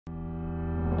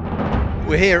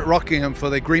We're here at Rockingham for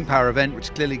the Greenpower event, which is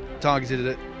clearly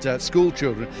targeted at school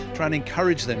children, trying to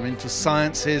encourage them into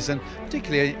sciences and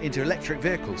particularly into electric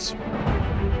vehicles.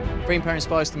 Greenpower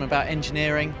inspires them about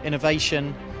engineering,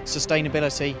 innovation,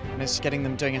 sustainability, and it's getting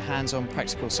them doing a hands-on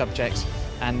practical subject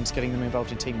and getting them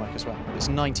involved in teamwork as well. It's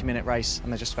a 90-minute race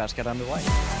and they're just about to get underway.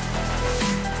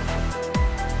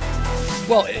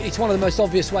 Well, it's one of the most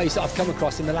obvious ways that I've come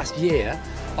across in the last year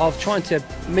of trying to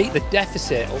meet the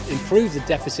deficit or improve the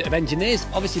deficit of engineers,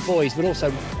 obviously boys, but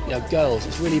also girls.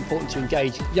 It's really important to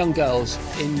engage young girls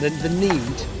in the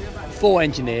need for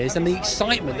engineers and the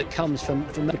excitement that comes from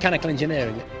mechanical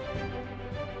engineering.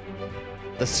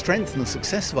 The strength and the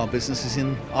success of our business is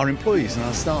in our employees and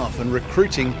our staff and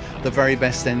recruiting the very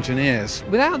best engineers.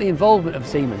 Without the involvement of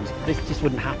Siemens, this just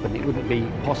wouldn't happen. It wouldn't be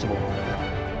possible.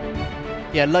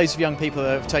 Yeah, loads of young people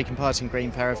that have taken part in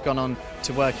Greenpower have gone on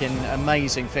to work in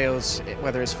amazing fields,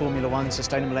 whether it's Formula One,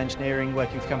 sustainable engineering,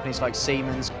 working for companies like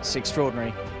Siemens. It's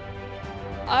extraordinary.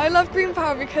 I love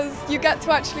Greenpower because you get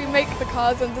to actually make the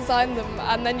cars and design them,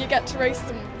 and then you get to race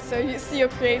them, so you see your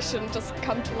creation just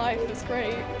come to life. It's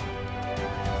great.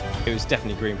 It was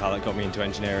definitely Greenpower that got me into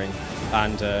engineering,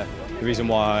 and the reason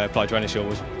why I applied to Ennishaw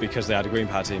was because they had a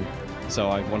Greenpower team, so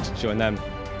I wanted to join them.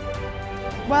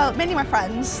 Well, mainly my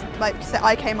friends,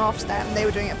 I came after them, they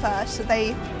were doing it first, so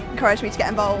they encouraged me to get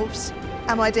involved.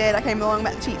 And when I did, I came along,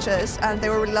 met the teachers, and they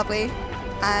were really lovely,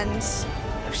 and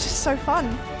it was just so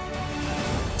fun.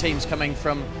 Teams coming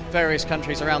from various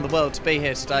countries around the world to be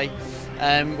here today.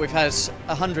 We've had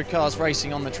 100 cars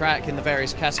racing on the track in the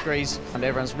various categories, and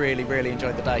everyone's really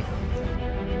enjoyed the day.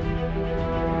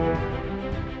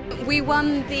 We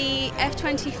won the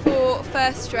F24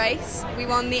 first race, we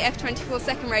won the F24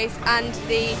 second race and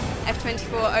the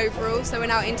F24 overall, so we're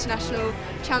now international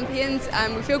champions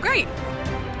and we feel great.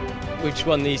 We've just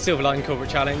won the Silver Line Corporate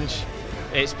Challenge.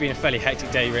 It's been a fairly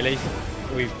hectic day really.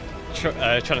 We've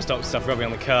trying to stop stuff rubbing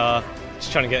on the car,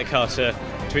 just trying to get the car to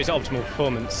its optimal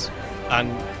performance, and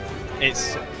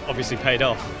it's obviously paid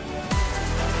off.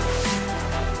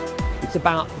 It's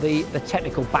about the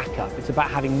technical backup, it's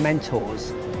about having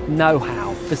mentors,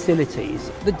 know-how,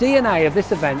 facilities. The DNA of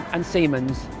this event and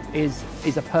Siemens is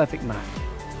a perfect match.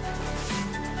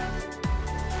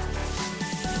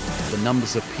 The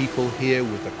numbers of people here,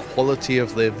 with the quality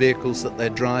of their vehicles that they're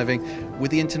driving,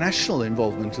 with the international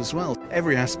involvement as well.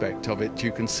 Every aspect of it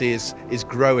you can see is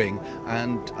growing,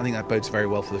 and I think that bodes very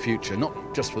well for the future,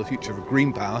 not just for the future of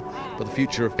Greenpower, but the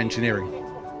future of engineering.